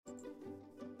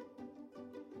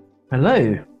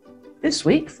Hello. This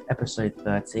week, for episode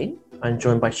 13, I'm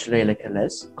joined by Shaleyla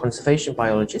Kelez, conservation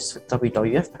biologist for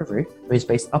WWF Peru, who is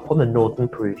based up on the northern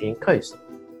Peruvian coast.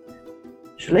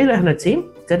 Shaleyla and her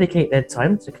team dedicate their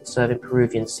time to conserving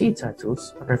Peruvian sea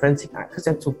turtles and preventing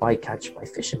accidental bycatch by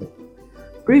fishermen.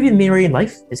 Peruvian marine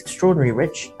life is extraordinarily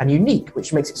rich and unique,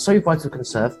 which makes it so vital to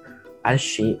conserve, as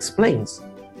she explains.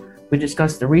 We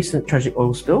discuss the recent tragic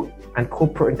oil spill and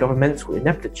corporate and governmental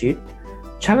ineptitude,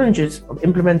 challenges of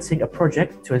implementing a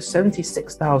project to a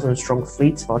 76,000 strong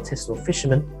fleet of artisanal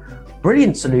fishermen,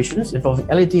 brilliant solutions involving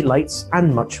LED lights,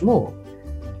 and much more.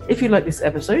 If you like this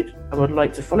episode and would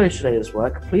like to follow Shaleyla's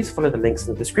work, please follow the links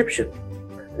in the description.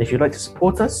 And if you'd like to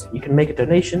support us, you can make a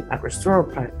donation at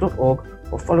restoreourplanet.org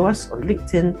or follow us on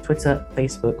LinkedIn, Twitter,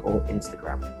 Facebook, or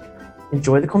Instagram.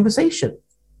 Enjoy the conversation.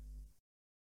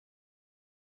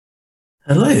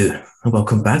 Hello, and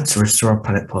welcome back to Restore Our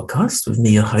Planet podcast with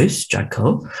me, your host, Jack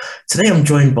Cole. Today I'm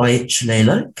joined by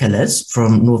Shaleyla Kelez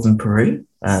from northern Peru,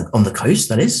 on the coast,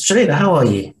 that is. Shaleyla, how are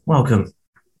you? Welcome.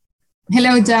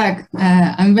 Hello, Jack.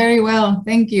 I'm very well,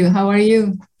 thank you. How are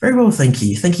you? Very well, thank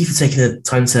you. Thank you for taking the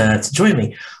time to join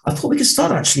me. I thought we could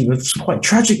start actually with some quite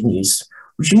tragic news.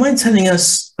 Would you mind telling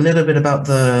us a little bit about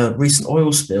the recent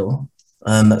oil spill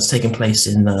that's taken place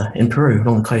in Peru,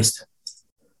 along the coast?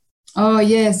 Oh,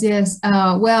 yes.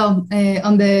 On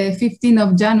the 15th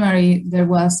of January, there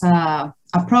was a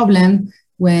problem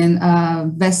when a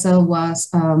vessel was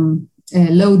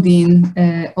loading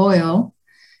oil.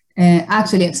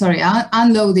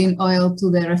 Unloading oil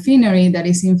to the refinery that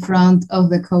is in front of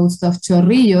the coast of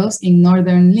Chorrillos in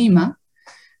northern Lima.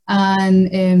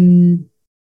 And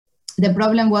the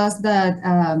problem was that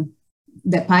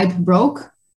the pipe broke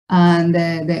and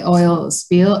the oil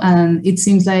spill, and it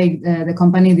seems like the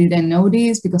company didn't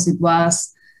notice because it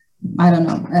was,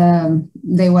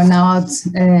 they were not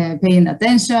paying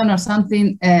attention or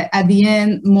something. At the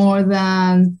end, more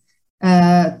than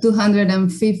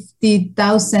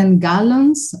 250,000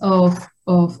 gallons of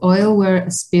oil were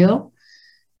spilled.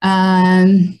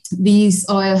 And this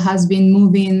oil has been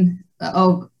moving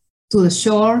to the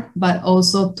shore, but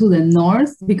also to the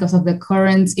north because of the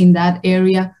currents in that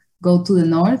area go to the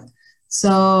north.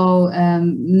 So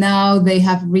now they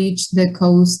have reached the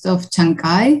coast of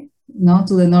Chancay,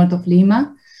 to the north of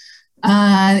Lima.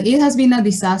 And it has been a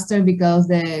disaster because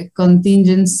the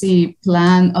contingency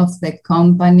plan of the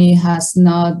company has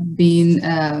not been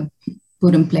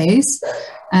put in place.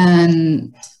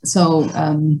 And so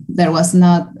they were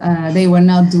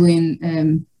not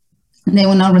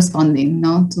responding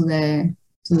to the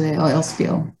oil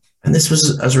spill. And this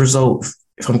was as a result,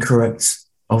 if I'm correct,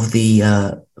 of the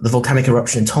volcanic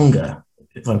eruption in Tonga,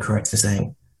 if I'm correct in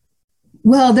saying.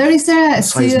 Well, there is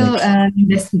still an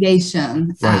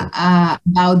investigation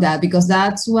about that, because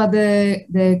that's what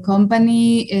the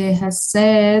company has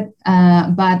said,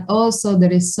 but also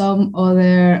there is some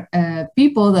other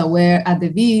people that were at the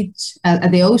beach,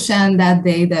 at the ocean that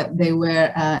day, that they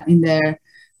were in their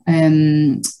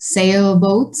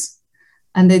sailboats,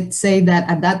 and they say that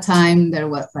at that time there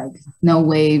was like no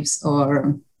waves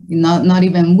or not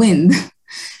even wind.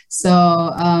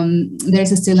 So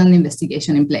there's still an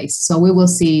investigation in place. So we will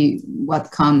see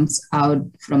what comes out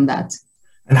from that.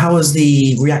 And how has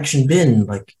the reaction been?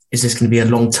 Like, is this going to be a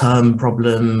long-term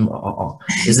problem? Or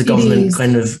is the government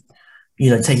kind of,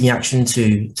 taking action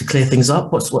to clear things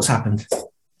up? What's happened?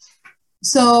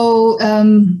 So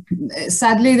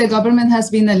sadly, the government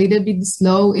has been a little bit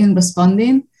slow in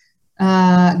responding.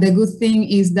 The good thing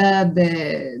is that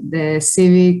the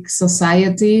civil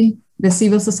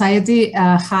society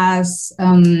has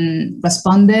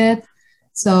responded.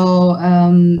 So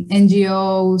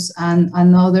NGOs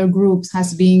and other groups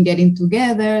has been getting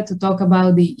together to talk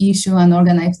about the issue and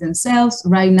organize themselves.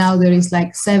 Right now, there is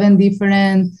like 7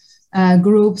 different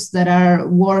groups that are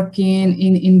working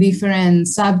in different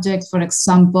subjects. For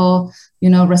example,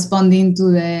 responding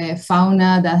to the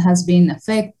fauna that has been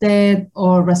affected,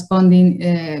 or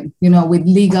responding, with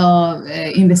legal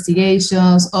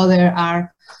investigations. Others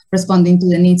are responding to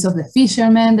the needs of the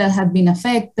fishermen that have been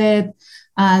affected.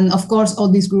 And of course, all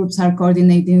these groups are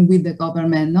coordinating with the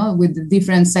government, with the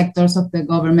different sectors of the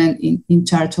government in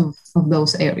charge of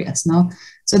those areas.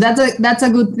 So that's a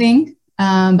good thing.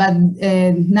 But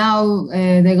now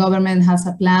the government has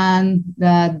a plan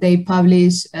that they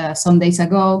published some days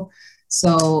ago.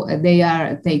 So they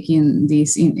are taking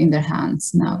this in their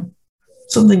hands now.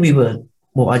 Something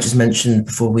I just mentioned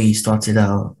before we started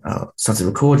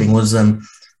recording was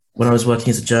when I was working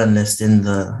as a journalist in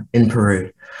Peru,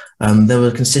 there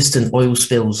were consistent oil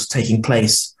spills taking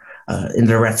place in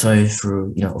Loreto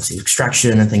through, obviously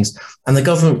extraction and things. And the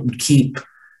government would keep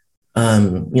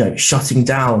shutting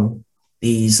down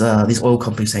these oil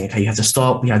companies, saying, okay, you have to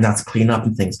stop, we have now to clean up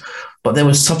and things. But there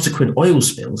were subsequent oil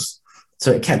spills.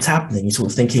 So it kept happening. You're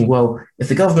sort of thinking, well, if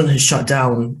the government has shut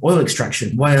down oil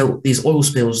extraction, why are these oil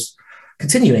spills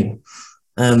continuing?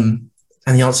 And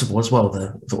the answer was, well,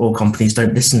 the oil companies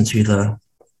don't listen to the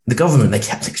government. They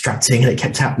kept extracting and it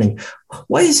kept happening.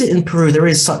 Why is it in Peru there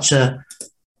is such a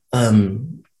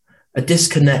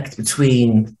disconnect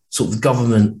between sort of the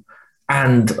government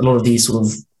and a lot of these sort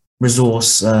of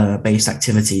resource-based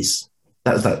activities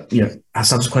that has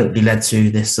subsequently led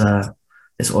to this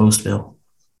oil spill?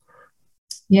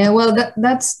 Yeah, well,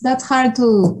 that's hard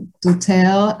to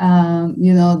tell.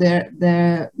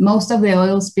 Most of the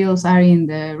oil spills are in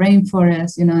the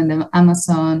rainforest, in the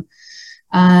Amazon,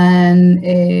 and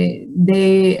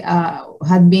they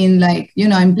had been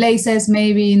in places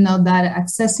maybe not that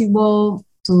accessible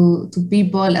to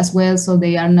people as well, so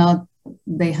they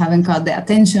haven't caught the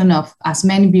attention of as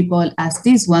many people as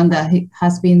this one that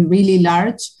has been really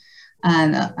large.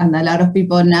 And a lot of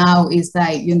people now is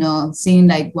seeing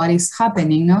what is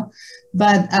happening, no?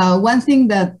 But one thing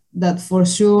that for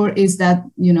sure is that,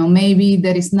 maybe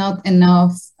there is not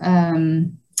enough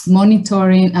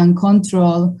monitoring and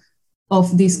control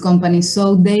of these companies.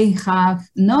 So they have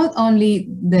not only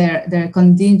their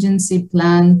contingency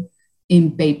plan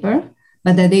in paper,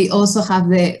 but that they also have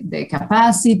the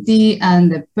capacity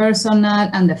and the personnel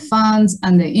and the funds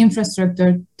and the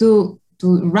infrastructure to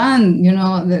run,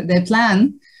 the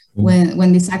plan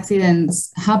when these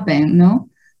accidents happen, no?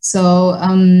 So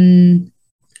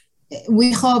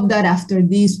we hope that after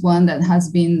this one that has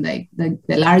been the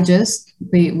largest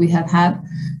we have had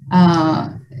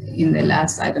in the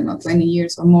last, 20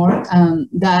 years or more,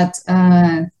 that,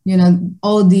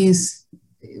 all these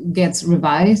gets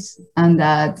revised, and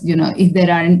that, if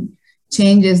there are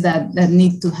changes that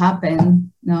need to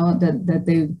happen, that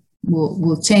they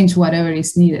will change whatever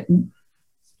is needed.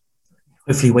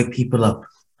 Hopefully wake people up.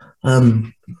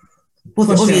 Well,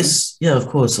 the obvious, yeah, of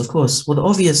course. Well, the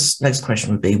obvious next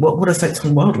question would be, what effect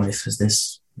on wildlife has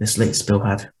this late spill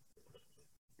had?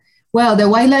 Well, the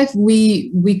wildlife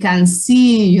we can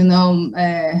see,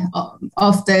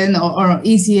 often or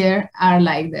easier are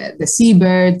like the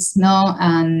seabirds, no?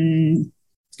 And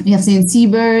we have seen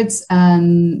seabirds,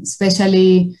 and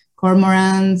especially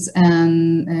cormorants,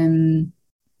 and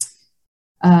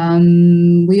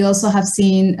we also have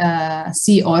seen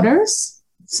sea otters.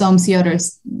 Some sea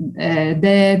otters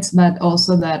dead, but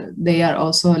also that they are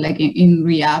also in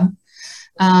rehab.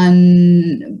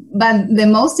 But the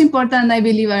most important, I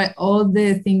believe, are all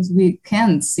the things we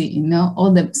can't see,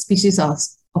 all the species of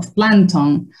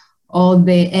plankton, all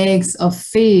the eggs of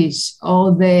fish,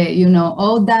 all the,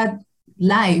 all that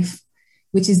life,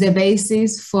 which is the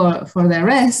basis for the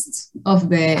rest of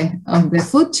the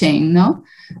food chain, no?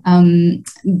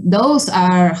 Those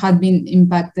have been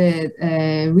impacted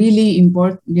really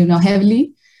important,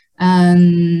 heavily.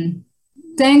 And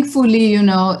thankfully,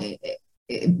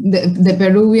 the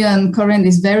Peruvian current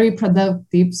is very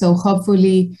productive, so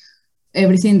hopefully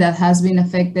everything that has been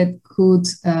affected could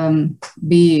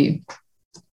be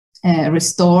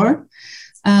restored.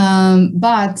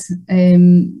 But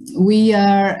we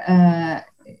are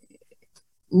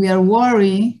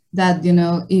worried that,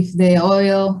 if the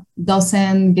oil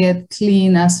doesn't get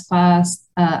clean as fast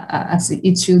as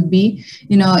it should be,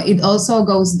 it also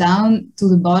goes down to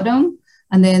the bottom,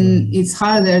 and then it's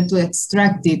harder to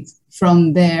extract it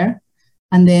from there,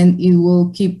 and then it will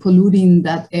keep polluting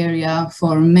that area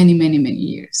for many, many, many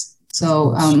years.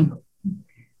 So,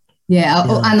 yeah,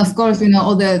 and of course,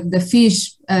 all the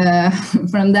fish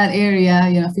from that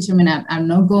area, fishermen are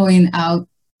not going out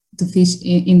to fish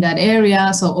in that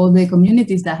area. So all the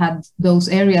communities that have those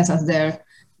areas as their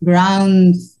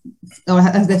grounds or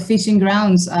as the fishing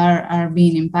grounds are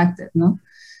being impacted, no?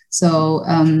 So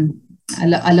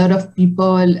a lot of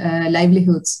people,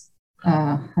 livelihoods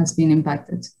has been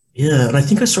impacted. Yeah, and I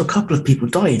think I saw a couple of people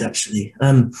died, actually.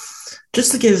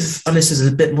 Just to give our listeners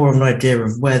a bit more of an idea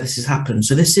of where this has happened.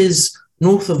 So this is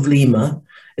north of Lima.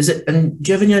 And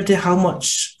do you have any idea how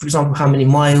much, for example, how many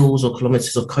miles or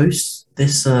kilometers of coast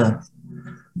this I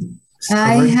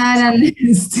had an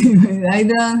estimate. I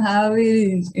don't have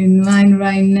it in mind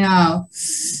right now.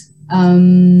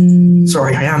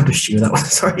 Sorry, I ambushed you with that one.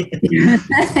 Sorry.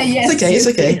 Yes, it's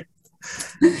okay.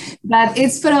 But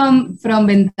it's from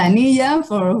Ventanilla,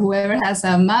 for whoever has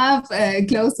a map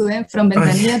close to them, from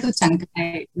Ventanilla to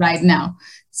Chancay right now.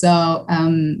 So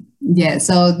yeah,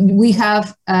 so we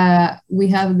have the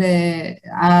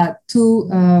two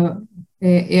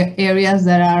areas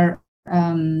that are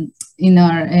in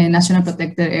our national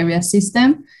protected area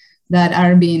system. that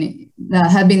have been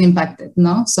impacted.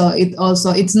 No, so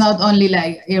it's not only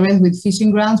like areas with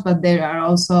fishing grounds, but there are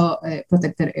also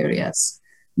protected areas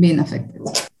being affected.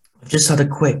 I've just had a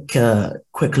quick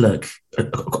look,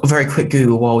 a very quick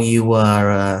Google while you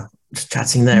were just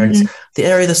chatting there. And it's the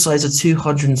area the size of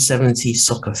 270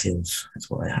 soccer fields is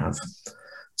what I have.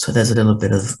 So there's a little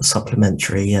bit of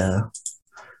supplementary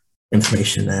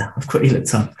information there. I've quickly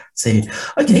looked up.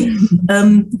 Okay.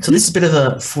 So this is a bit of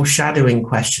a foreshadowing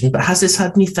question, but has this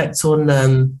had any effect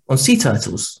on sea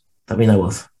turtles that we know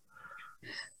of?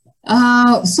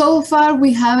 So far,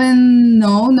 we haven't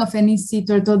known of any sea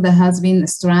turtle that has been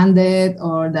stranded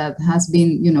or that has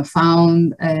been,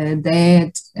 found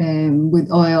dead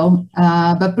with oil.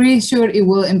 But pretty sure it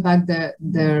will impact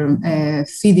their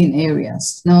feeding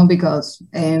areas, no? Because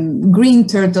green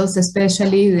turtles,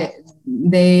 especially,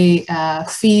 they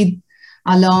feed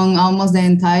along almost the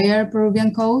entire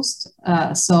Peruvian coast.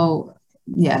 So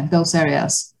yeah, those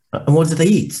areas. And what do they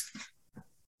eat?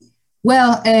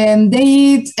 Well, they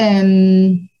eat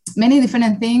many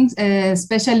different things,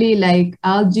 especially like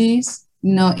algae.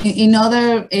 In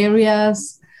other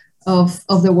areas of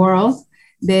the world,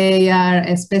 they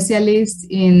are specialists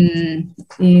in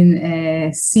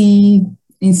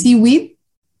seaweed.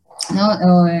 How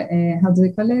do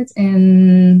they call it?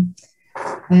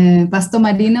 Pasto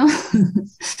marino.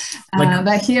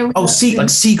 But here, like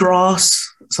seagrass,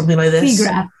 something like this.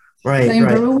 Seagrass. Right, so in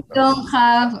Peru, we don't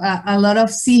have a lot of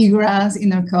seagrass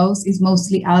in our coast. It's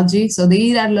mostly algae. So they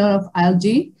eat a lot of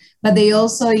algae, but they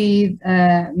also eat,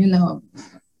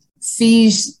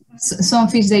 fish. Some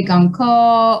fish they can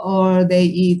cook, or they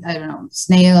eat,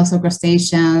 snails or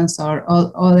crustaceans or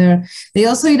other. They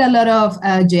also eat a lot of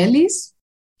jellies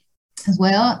as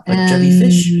well. Like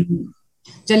jellyfish?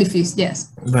 Jellyfish,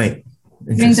 yes. Right.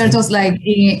 Green turtles, like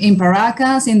in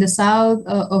Paracas, in the south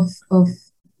of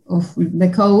the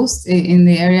coast, in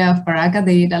the area of Paracas,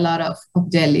 they eat a lot of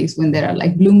jellies. When there are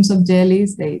like blooms of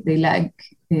jellies, they like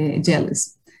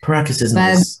jellies. Paracas isn't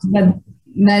nice. But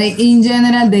in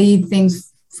general, they eat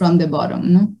things from the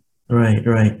bottom, no? Right.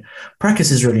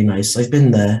 Paracas is really nice. I've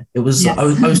been there. It was. Yeah. I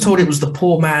was told it was the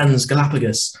poor man's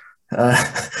Galapagos,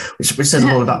 which says a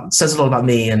lot about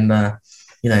me and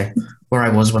where I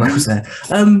was when I was there.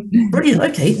 Brilliant.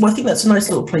 Okay. Well, I think that's a nice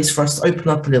little place for us to open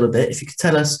up a little bit. If you could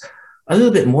tell us a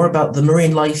little bit more about the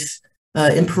marine life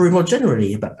in Peru more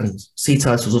generally, and sea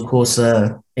turtles, of course,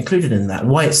 included in that, and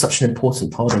why it's such an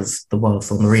important part of the world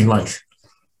for marine life.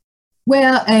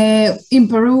 Well, in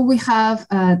Peru, we have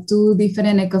two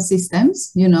different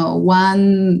ecosystems,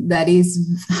 one that is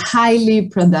highly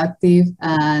productive,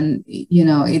 and,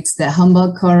 it's the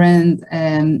Humboldt Current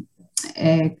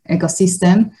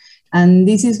ecosystem. And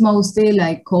this is mostly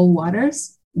like cold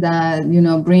waters that,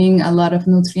 bring a lot of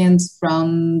nutrients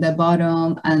from the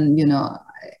bottom. And,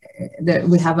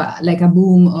 we have a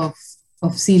boom of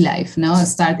sea life,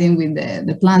 starting with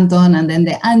the plankton, and then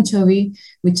the anchovy,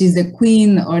 which is the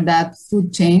queen or that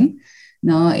food chain.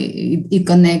 It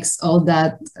connects all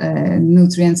that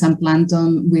nutrients and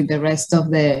plankton with the rest of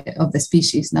the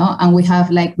species. And we have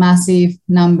like massive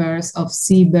numbers of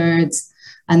seabirds,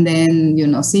 and then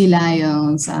sea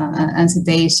lions and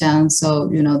cetaceans. So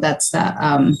that's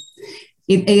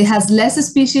it has less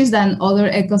species than other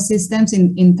ecosystems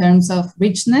in terms of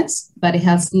richness, but it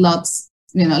has lots.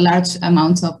 Large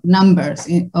amounts of numbers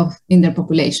in their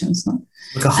populations. No?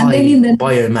 Like a high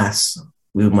biomass,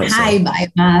 we might say. High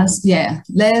biomass, yeah.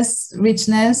 Less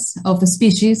richness of the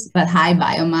species, but high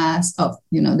biomass of,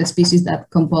 the species that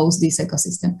compose this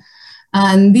ecosystem.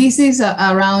 And this is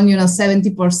around,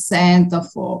 70%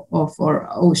 of our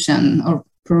ocean, or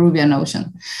Peruvian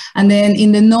ocean. And then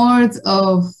in the north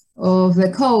of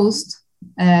the coast,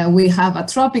 we have a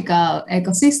tropical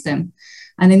ecosystem.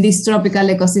 And in this tropical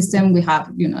ecosystem, we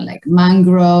have, like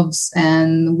mangroves,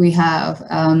 and we have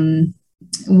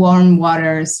warm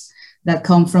waters that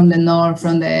come from the north,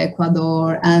 from the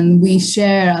Ecuador. And we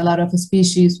share a lot of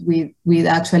species with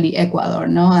actually Ecuador,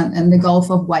 no? And the Gulf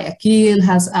of Guayaquil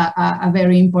has a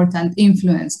very important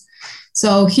influence.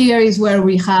 So here is where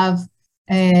we have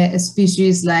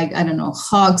species like,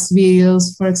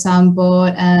 hawksbills, for example,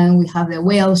 and we have the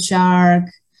whale shark.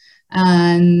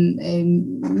 And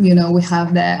we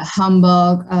have the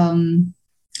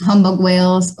Humboldt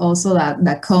whales also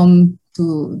that come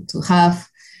to have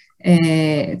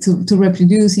to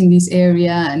reproduce in this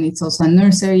area, and it's also a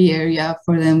nursery area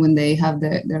for them when they have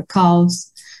their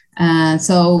calves.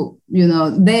 So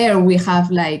there we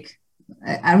have like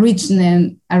a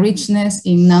richness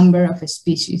in number of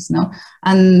species, no?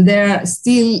 And there are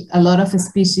still a lot of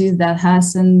species that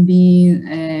hasn't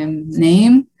been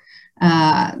named.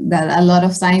 That a lot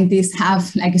of scientists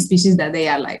have like species that they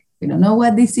are like We don't know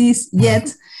what this is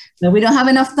yet, but we don't have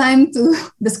enough time to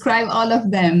describe all of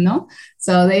them, no?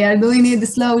 So they are doing it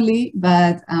slowly,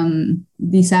 but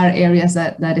these are areas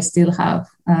that still have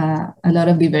a lot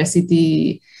of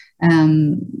diversity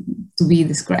to be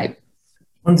described.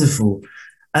 Wonderful.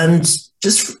 And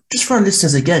just for our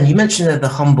listeners again, you mentioned the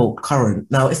Humboldt Current.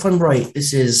 Now, if I'm right,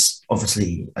 this is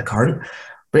obviously a current,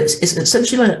 but it's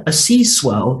essentially like a sea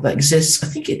swell that exists. I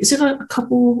think is it like a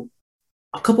couple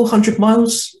hundred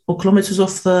miles or kilometers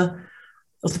off the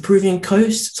Peruvian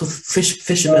coast. So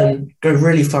fishermen go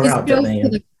really far out, don't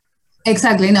they?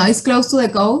 Exactly. No, it's close to the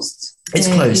coast. It's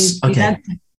close. Okay.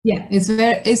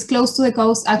 It's close to the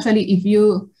coast. Actually, if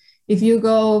you're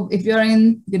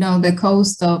in the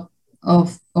coast of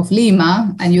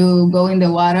Lima and you go in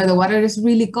the water is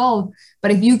really cold.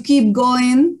 But if you keep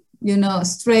going,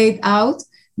 straight out,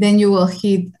 then you will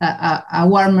hit a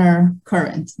warmer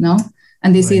current, no?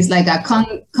 And this is like a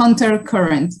counter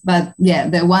current. But yeah,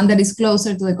 the one that is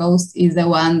closer to the coast is the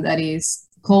one that is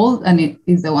cold, and it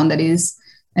is the one that is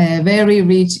very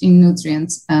rich in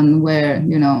nutrients, and where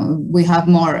we have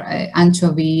more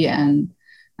anchovy and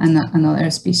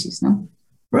other species, no?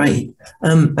 Right.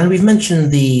 And we've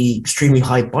mentioned the extremely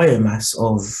high biomass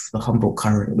of the Humboldt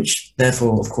Current, which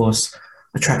therefore, of course,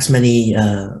 attracts many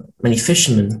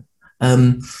fishermen,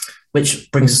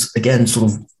 which brings us again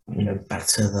sort of back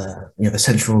to the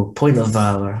central point of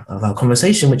our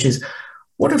conversation, which is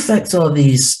what effect are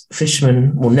these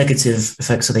fishermen, or negative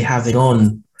effects are they having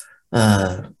on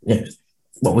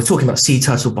we're talking about sea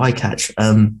turtle bycatch.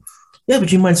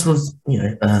 Would you mind sort of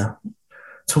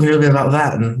talking a little bit about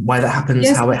that and why that happens,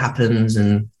 how it happens,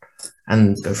 and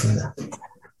go from there?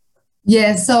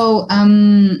 Yeah, so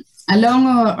along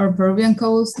our Peruvian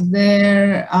coast,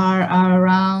 there are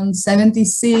around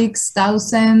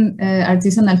 76,000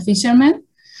 artisanal fishermen.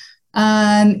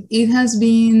 And it has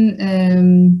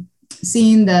been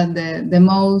seen that the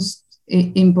most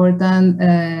important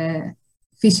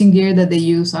fishing gear that they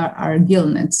use are gill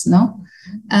nets, no?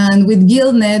 And with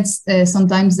gill nets,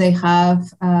 sometimes they catch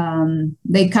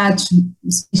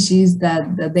species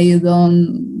that they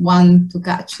don't want to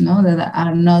catch, no? That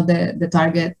are not the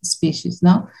target species,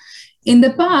 no? In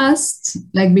the past,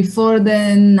 like before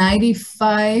the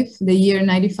year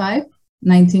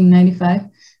 1995,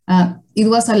 it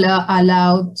was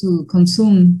allowed to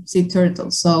consume sea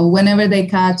turtles. So whenever they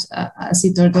catch a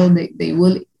sea turtle, they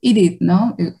will eat it,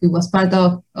 no? It was part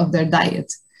of their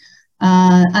diet.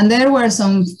 And there were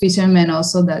some fishermen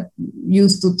also that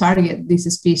used to target this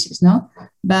species, no?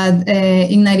 But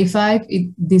in 95,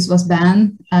 this was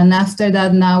banned. And after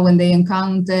that, now when they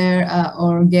encounter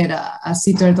or get a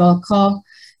sea turtle caught,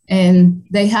 and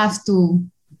they have to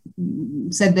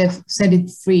set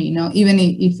it free, even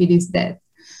if it is dead.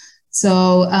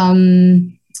 So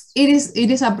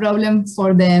it is a problem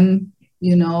for them,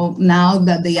 now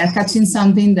that they are catching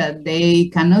something that they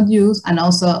cannot use. And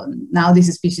also now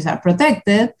these species are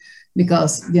protected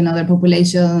because, their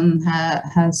population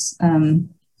has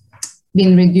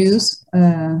been reduced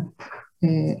a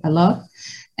lot.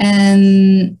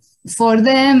 And for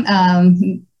them,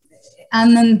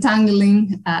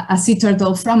 untangling a sea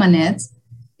turtle from a net,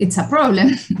 it's a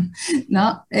problem.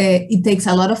 No, it takes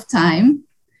a lot of time.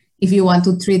 If you want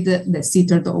to treat the sea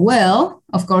turtle well,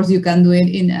 of course you can do it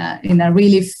in a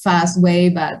really fast way,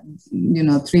 but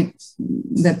treat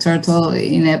the turtle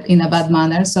in a bad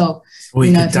manner. So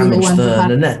you can damage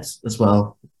the net as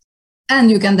well.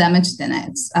 And you can damage the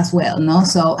nets as well, no?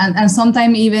 So and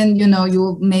sometimes even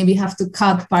you maybe have to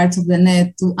cut parts of the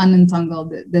net to unentangle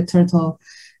the turtle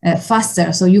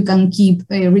faster, so you can keep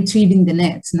retrieving the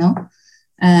nets, no?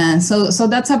 So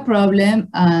that's a problem,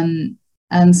 and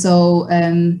so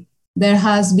there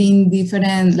has been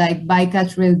different like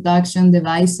bycatch reduction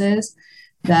devices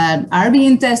that are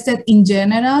being tested in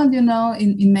general,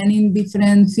 in many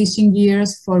different fishing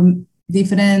gears for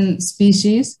different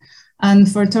species. And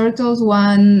for turtles,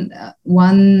 one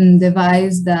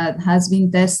device that has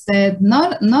been tested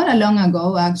not a long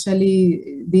ago,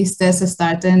 actually, these tests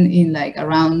started in like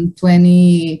around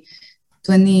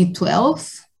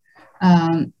 2012.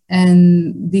 And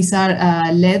these are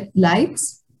LED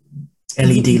lights.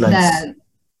 LED lights.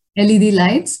 LED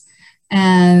lights.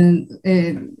 And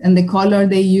the color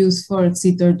they use for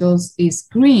sea turtles is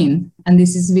green. And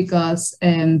this is because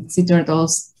sea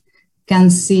turtles can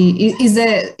see, is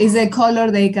the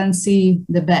color they can see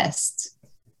the best,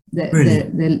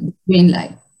 the green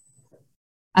light,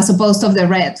 as opposed to the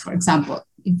red, for example.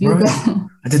 If you go,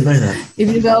 I didn't know that.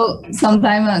 If you go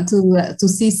sometime to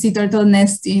see sea turtle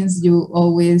nestings, you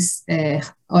always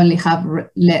only have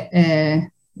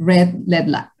red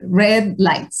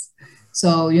lights.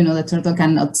 So, the turtle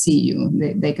cannot see you.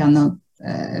 They cannot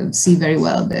see very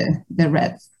well the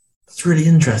red. It's really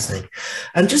interesting.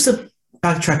 And just to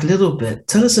backtrack a little bit,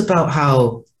 tell us about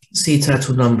how sea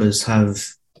turtle numbers have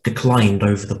declined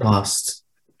over the past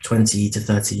 20 to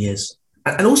 30 years.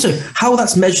 And also how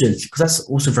that's measured, because that's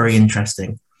also very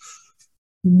interesting.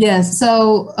 Yes,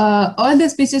 so all the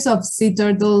species of sea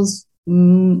turtles,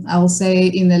 I'll say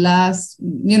in the last,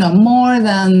 more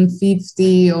than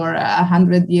 50 or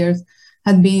 100 years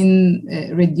had been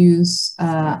reduced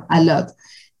a lot.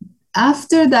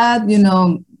 After that,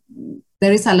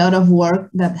 there is a lot of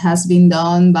work that has been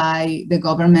done by the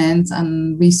government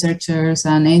and researchers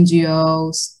and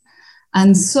NGOs.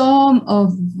 And some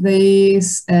of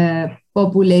these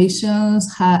populations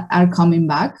are coming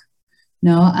back.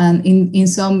 And in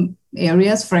some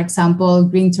areas, for example,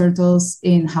 green turtles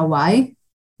in Hawaii,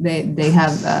 they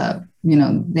have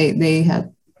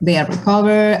they are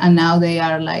recovered, and now they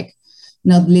are like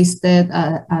not listed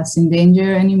as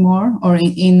endangered anymore, or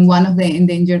in one of the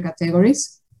endangered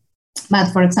categories.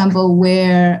 But for example,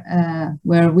 where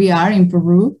we are in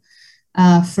Peru,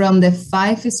 from the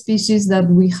 5 species that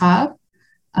we have,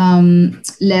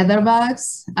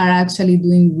 leatherbacks are actually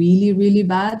doing really, really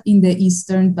bad in the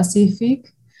Eastern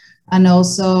Pacific. And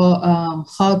also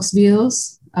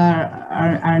hawksbills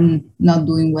are not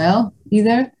doing well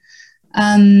either.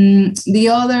 The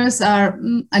others are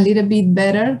a little bit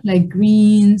better, like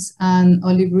greens and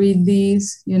olive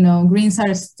ridleys. Greens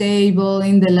are stable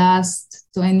in the last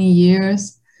 20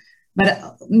 years, but,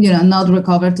 not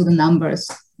recovered to the numbers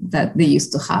that they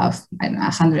used to have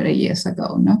 100 years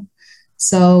ago, no?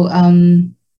 So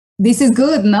this is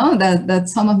good, no? That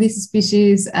some of these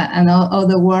species and all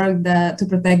the work to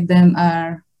protect them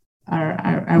are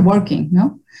working,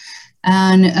 no?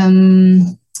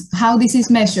 And how this is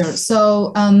measured.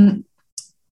 So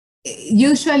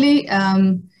usually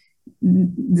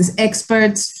these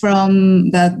experts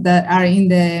from that are in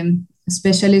the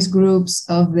specialist groups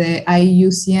of the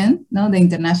IUCN, no, the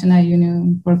International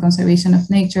Union for Conservation of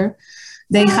Nature,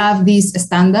 they have these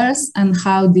standards and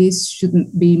how this should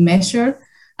be measured.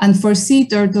 And for sea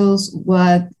turtles,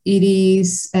 what it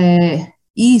is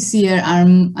easier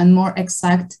and more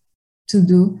exact to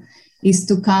do is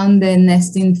to count the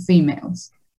nesting females.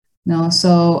 No,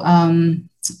 so and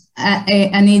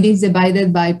it is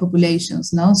divided by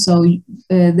populations. No, so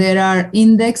there are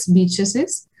index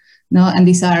beaches. No, and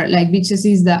these are like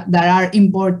beaches that are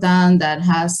important, that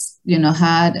has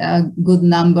had good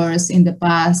numbers in the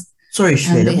past. Sorry,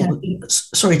 Shaleyla.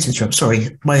 Sorry to interrupt.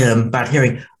 Sorry, my bad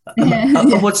hearing.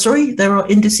 What? Sorry, there are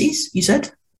indices. You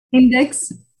said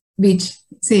index beach.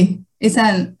 See,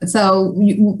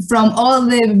 from all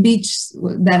the beaches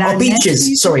that are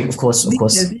beaches. Sorry, of course,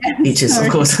 beaches, of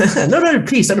course. No,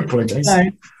 please don't apologize.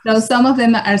 Sorry. So some of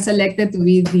them are selected to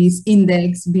be these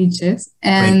index beaches,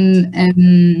 and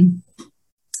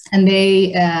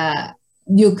they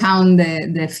you count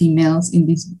the females in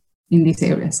these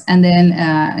areas, and then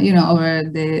over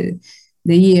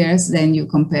the years, then you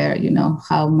compare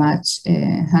how much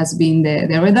has been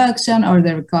the reduction or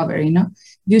the recovery.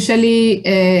 Usually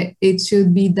it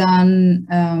should be done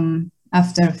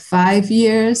after 5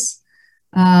 years,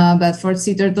 but for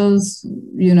sea turtles,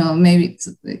 maybe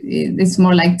it's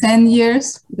more like 10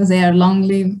 years, because they are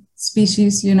long-lived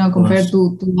species, compared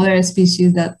to other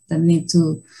species that need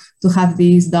to have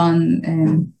these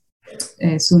done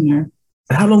sooner.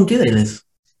 How long do they live?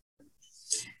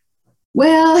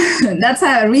 Well, that's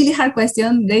a really hard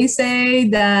question. They say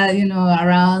that,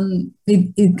 around,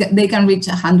 they can reach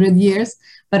 100 years.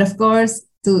 But of course,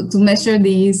 to measure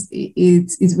these,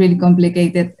 it's really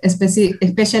complicated,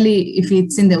 especially if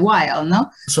it's in the wild, no?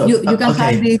 So, you can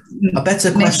have this. A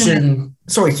better question,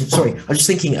 sorry. I was just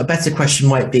thinking a better question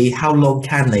might be, how long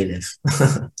can they live?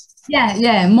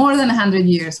 Yeah, more than 100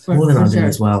 years. More than 100 sure.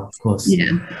 as well, of course.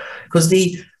 Yeah. Because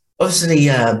obviously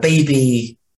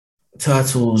baby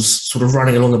turtles sort of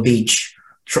running along a beach,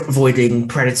 avoiding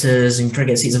predators and trying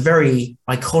to see, it's a very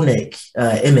iconic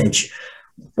image.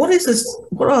 What are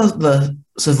the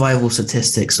survival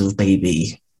statistics of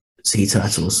baby sea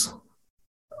turtles?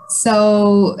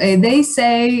 So they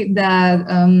say that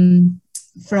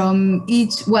from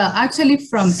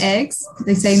eggs,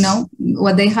 they say no.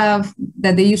 What they have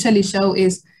that they usually show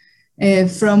is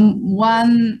from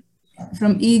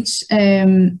each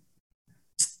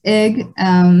egg,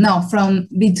 from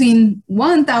between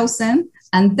 1,000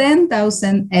 and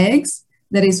 10,000 eggs,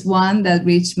 there is one that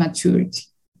reached maturity.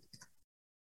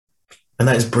 And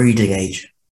that is breeding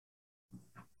age.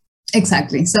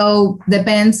 Exactly. So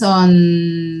depends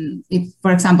on,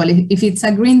 for example, if it's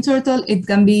a green turtle, it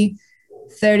can be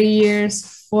 30 years,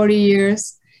 40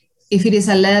 years. if it is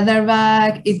a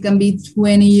leatherback, it can be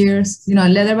 20 years. You know,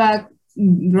 leatherback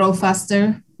grow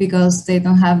faster because they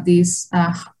don't have this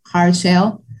hard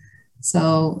shell.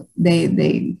 So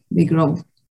they grow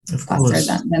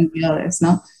faster than the others,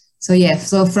 no? So yeah,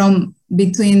 so from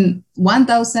between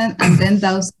 1,000 and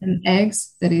 10,000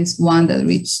 eggs, there is one that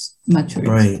reached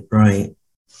maturity. Right.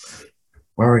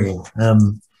 Worrying.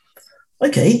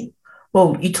 Okay.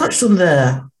 Well, you touched on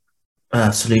their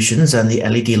solutions and the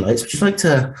LED lights. Would you like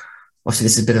to? Obviously,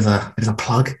 this is a bit of a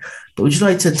plug, but would you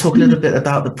like to talk a little bit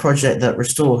about the project that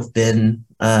Restore have been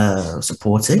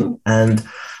supporting? And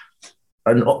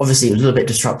obviously, it was a little bit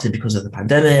disrupted because of the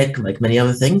pandemic, like many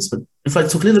other things. But if I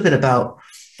talk a little bit about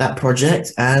that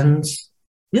project and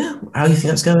how you think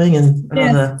that's going and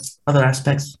other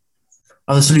aspects,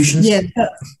 other solutions. Yeah.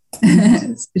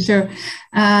 Sure.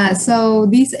 So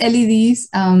these LEDs,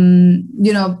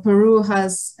 Peru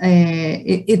has,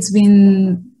 it's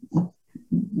been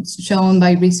shown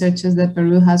by researchers that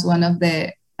Peru has one of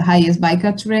the highest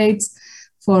bycatch rates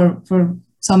for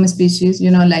some species,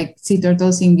 like sea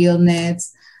turtles in gill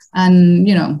nets, and,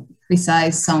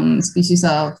 besides some species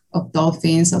of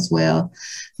dolphins as well.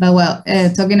 But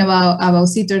talking about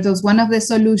sea turtles, one of the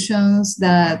solutions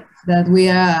that we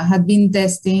have been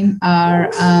testing are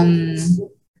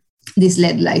these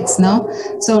LED lights, no?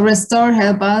 So Restore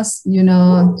help us,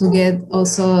 to get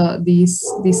also these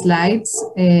lights.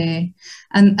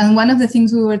 And one of the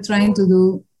things we were trying to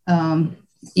do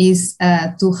is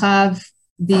to have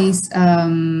these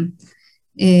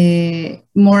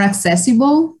more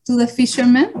accessible to the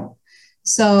fishermen.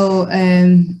 So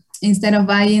instead of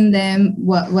buying them,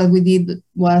 what we did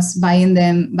was buying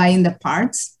the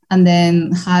parts and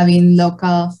then having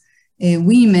local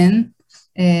women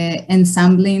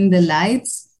ensembling the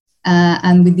lights.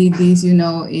 And we did this,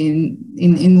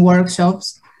 in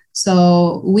workshops.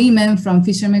 So women from one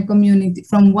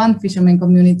fisherman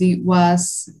community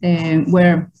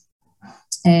were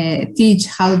teach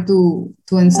how to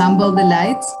ensemble the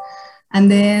lights. And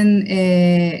then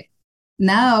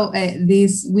now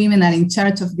these women are in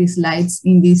charge of these lights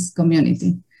in this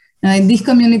community. Now in this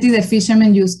community, the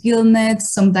fishermen use gill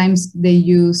nets. Sometimes they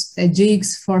use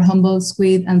jigs for humboldt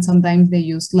squid, and sometimes they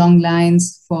use long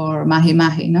lines for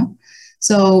mahi-mahi, no?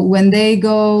 So when they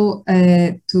go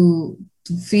to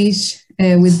fish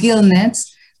with gill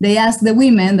nets, they ask the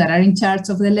women that are in charge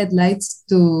of the LED lights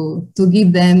to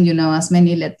give them, as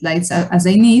many LED lights as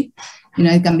they need.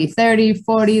 It can be 30,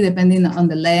 40, depending on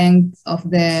the length of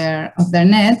their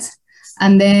nets.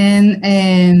 And then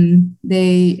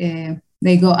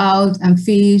they go out and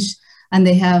fish, and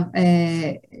they have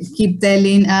keep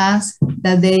telling us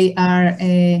that they are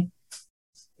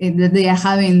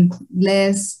having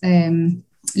less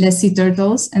sea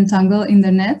turtles entangled in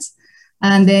their nets.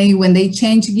 And when they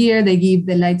change gear, they give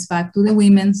the lights back to the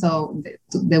women. So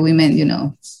the women,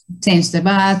 change the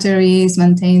batteries,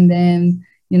 maintain them,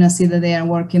 see that they are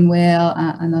working well,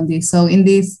 and all this. So in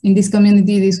this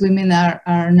community, these women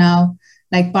are now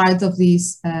like part of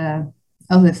this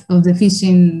of the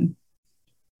fishing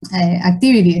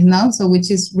activities now. So which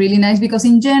is really nice, because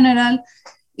in general,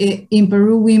 in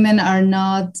Peru, women are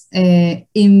not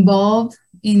involved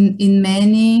in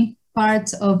many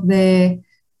parts of the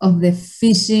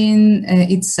fishing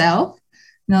itself.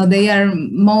 Now they are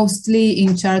mostly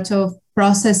in charge of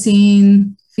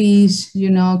processing fish,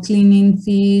 cleaning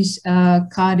fish,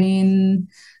 cutting,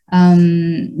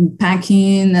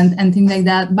 packing, and things like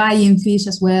that. Buying fish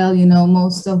as well.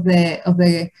 Most of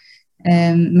the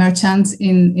merchants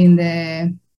in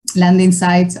the landing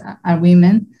sites are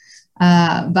women.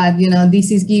 But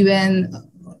this is given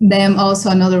them also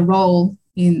another role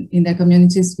in their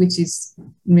communities, which is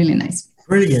really nice.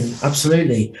 Brilliant,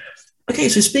 absolutely. Okay,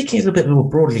 so speaking a little bit more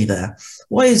broadly there,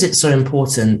 why is it so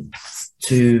important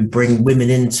to bring women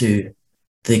into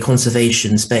the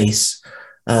conservation space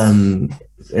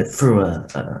through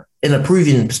in a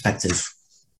Peruvian perspective?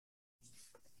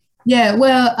 Yeah,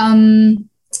 well,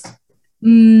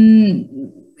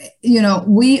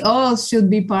 we all should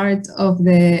be part of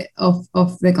the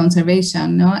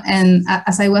conservation, no? And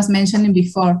as I was mentioning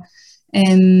before,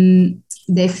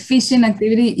 the fishing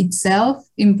activity itself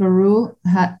in Peru,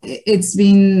 it's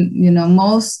been,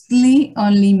 mostly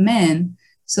only men.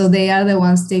 So they are the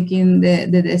ones taking the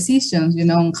decisions,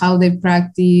 on how they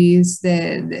practice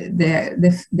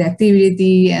the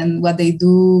activity and what they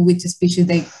do, which species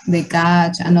they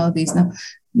catch, and all this. Now,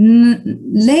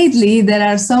 lately, there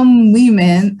are some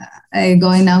women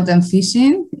going out and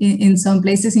fishing in some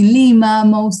places. In Lima,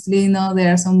 mostly,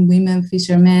 there are some women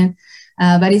fishermen.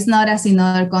 But it's not as in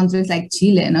other countries like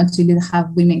Chile. No, Chile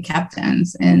have women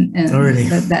captains and really?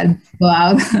 that go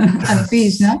out and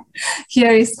fish. No,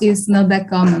 here is not that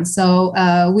common. So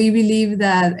we believe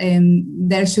that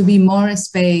there should be more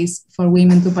space for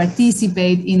women to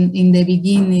participate in the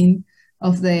beginning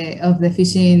of the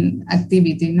fishing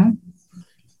activity. No.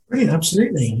 Brilliant,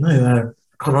 absolutely. No,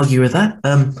 can't argue with that.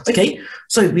 Okay,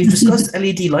 so we've discussed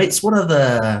LED lights. What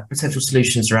other potential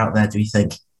solutions are out there, do you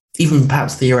think? Even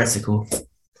perhaps theoretical?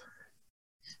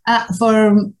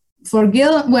 For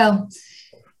gill, well,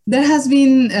 there has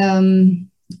been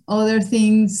other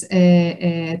things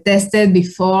tested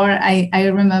before. I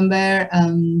remember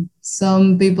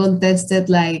some people tested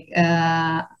like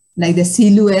the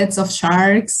silhouettes of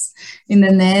sharks in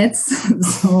the nets.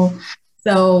 So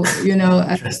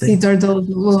sea turtles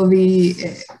will be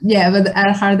but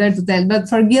are harder to tell. But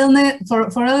for gill net, for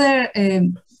other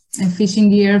fishing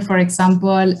gear, for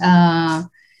example,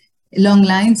 long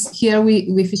lines. Here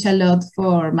we fish a lot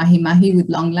for mahi-mahi with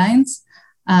long lines.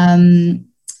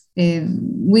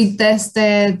 We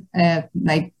tested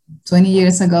like 20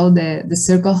 years ago the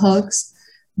circle hooks,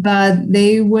 but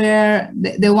they were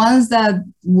the ones that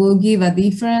will give a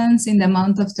difference in the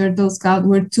amount of turtles caught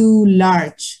were too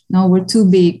large. No, were too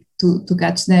big to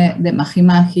catch the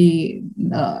mahi-mahi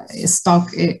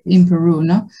stock in Peru.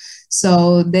 No,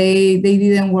 so they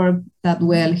didn't work that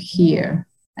well here.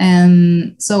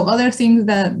 And so other things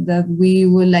that we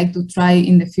would like to try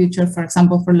in the future, for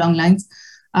example, for long lines,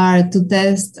 are to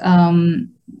test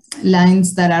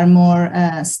lines that are more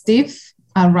stiff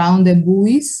around the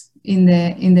buoys in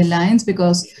the lines,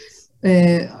 because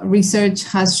research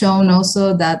has shown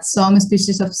also that some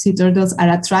species of sea turtles are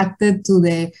attracted to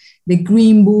the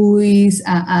green buoys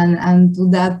and to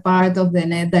that part of the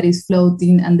net that is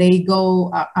floating, and they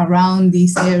go around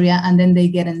this area and then they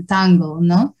get entangled,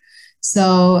 no?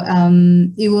 So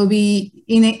it will be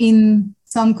in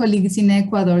some colleagues in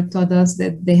Ecuador told us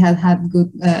that they had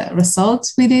good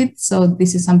results with it. So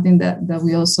this is something that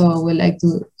we also would like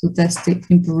to test it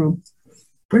in Peru.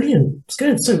 Brilliant. It's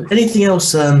good. So anything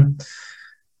else? Sorry,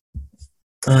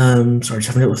 just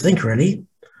having a little think, really.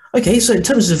 Okay, so in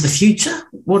terms of the future,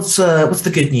 what's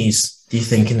the good news, do you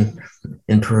think,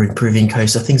 in Peru, Peruvian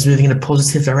coast? Are things moving in a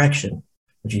positive direction,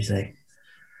 would you say?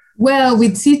 Well,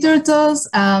 with sea turtles,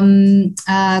 2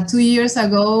 years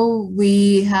ago,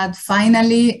 we had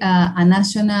finally a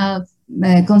national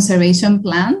conservation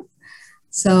plan.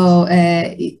 So,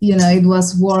 it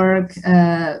was work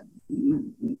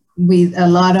with a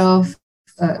lot of,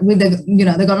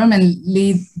 the government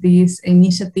lead this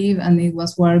initiative, and it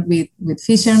was work with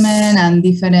fishermen and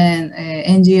different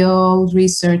NGOs,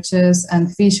 researchers,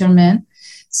 and fishermen.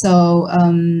 So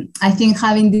I think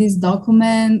having this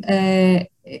document,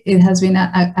 it has been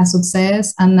a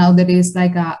success, and now there is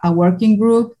like a working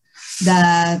group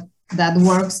that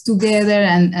works together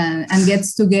and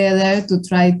gets together to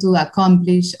try to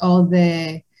accomplish all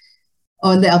the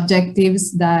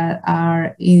objectives that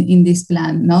are in this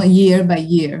plan, no, year by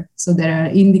year. So there are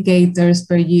indicators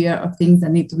per year of things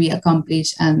that need to be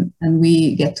accomplished, and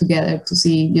we get together to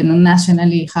see,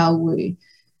 nationally how we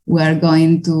are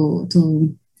going to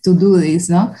do this,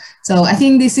 no? So I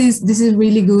think this is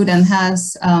really good and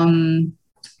has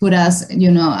put us,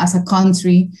 as a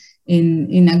country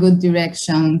in a good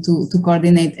direction to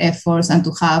coordinate efforts and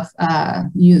to have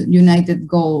united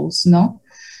goals, no?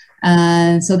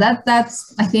 And so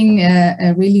that's I think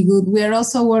really good. We are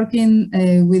also working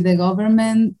with the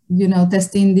government,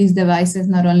 testing these devices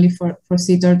not only for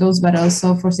sea turtles but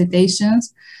also for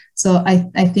cetaceans. So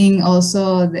I think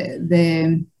also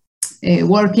the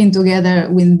working together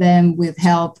with them with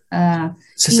help.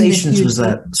 Cetaceans was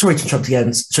that? Sorry to interrupt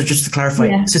again. So just to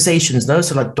clarify, cetaceans, no?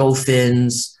 So like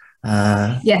dolphins.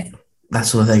 Yes. That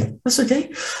sort of thing. That's okay.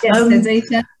 Yes,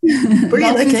 cetaceans.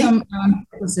 Brilliant. Okay.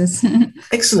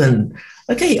 Excellent.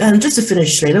 Okay, and just to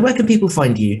finish, Shaleyla, where can people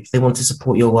find you if they want to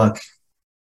support your work?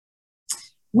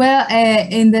 Well,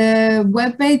 in the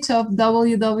webpage of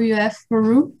WWF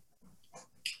Peru.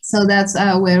 So that's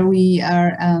where we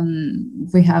are.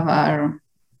 We have our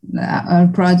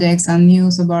projects and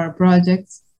news of our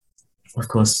projects. Of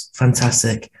course,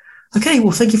 fantastic. Okay,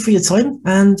 well, thank you for your time,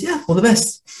 and all the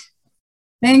best.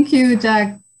 Thank you,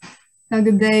 Jack. Have a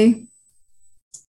good day.